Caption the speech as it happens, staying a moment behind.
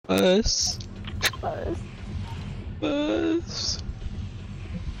Bus. Buzz. Bus.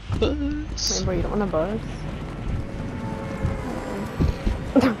 Bus. Rainbow, you don't want to buzz?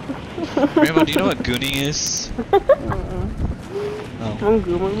 Rainbow, do you know what gooning is? Oh. I'm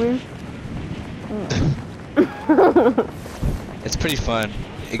Goo movie. It's pretty fun.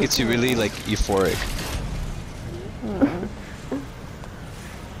 It gets you really like euphoric.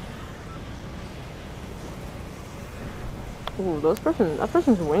 Ooh, that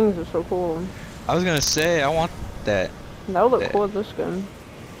person's wings are so cool. I was gonna say I want that. That would look cool with this skin.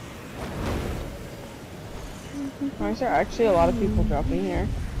 Why is there actually a lot of people dropping here?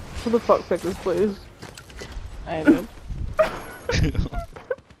 Who the fuck picked this place? I did.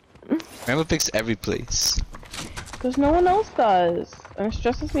 Rainbow picks every place. Because no one else does. And it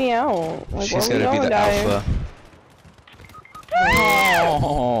stresses me out. Like, She's where we gotta be going, the guys? alpha.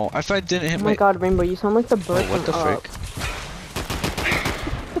 Oh, if I didn't hit Oh my god, Rainbow, you sound like the bird what the from Up. frick?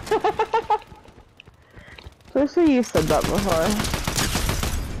 Pretty sure you said that before.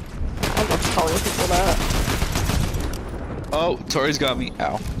 I love calling people that. Oh, Tori's got me.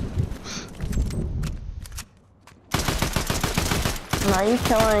 Ow. Now you're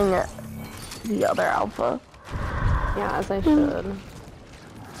killing the other alpha. Yeah, as I should.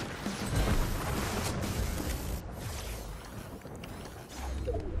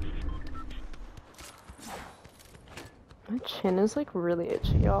 My chin is like really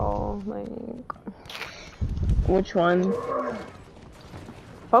itchy, y'all. Like, Which one?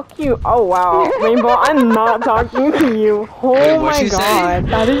 fuck you. Oh wow, Rainbow, I'm not talking to you. Oh Wait, what'd my she say? god,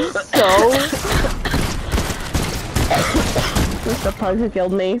 that is so. That's the pug who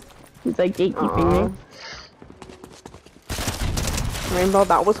killed me. He's like gatekeeping me. Rainbow,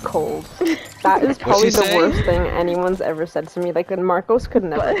 that was cold. That is probably she the say? worst thing anyone's ever said to me. Like, Marcos could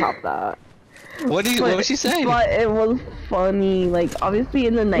never top that. What was she saying? But it was funny, like obviously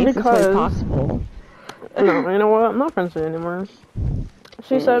in the nicest way Because- possible. No, you know what? I'm not friends with her anymore.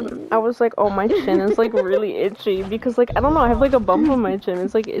 She said, I was like, oh, my chin is like really itchy because like, I don't know, I have like a bump on my chin.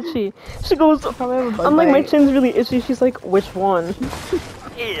 It's like itchy. She goes, I'm like, my chin's really itchy. She's like, which one?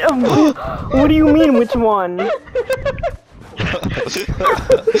 What do you mean, which one?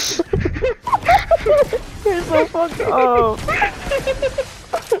 You're so fucked up.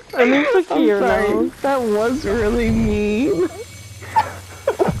 I'm insecure now. That was really mean.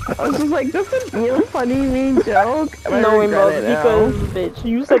 I was just like, this is a real funny mean joke. And I No, regret Rainbow, it now. because bitch,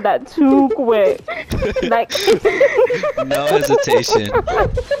 you said that too quick. Like, No hesitation.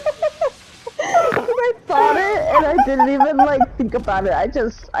 I thought it and I didn't even like think about it. I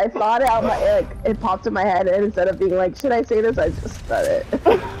thought it out my like it popped in my head and instead of being like, should I say this? I just said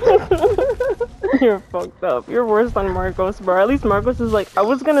it. you're fucked up. You're worse than Marcos, bro. At least Marcos is like, I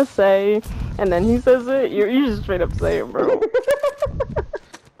was gonna say, and then he says it. You just straight up say it, bro.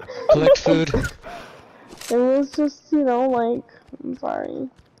 Collect food. It was just, you know, like, I'm sorry.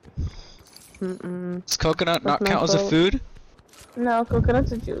 Does coconut not That's count my as a fault. food? No,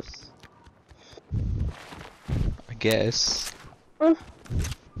 coconut's a juice. I guess. I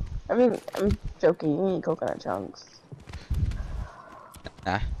mean, I'm joking. You eat coconut chunks.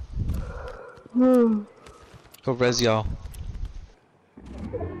 Nah. Go res y'all.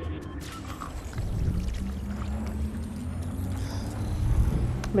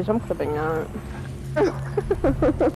 Bitch, I'm clipping out.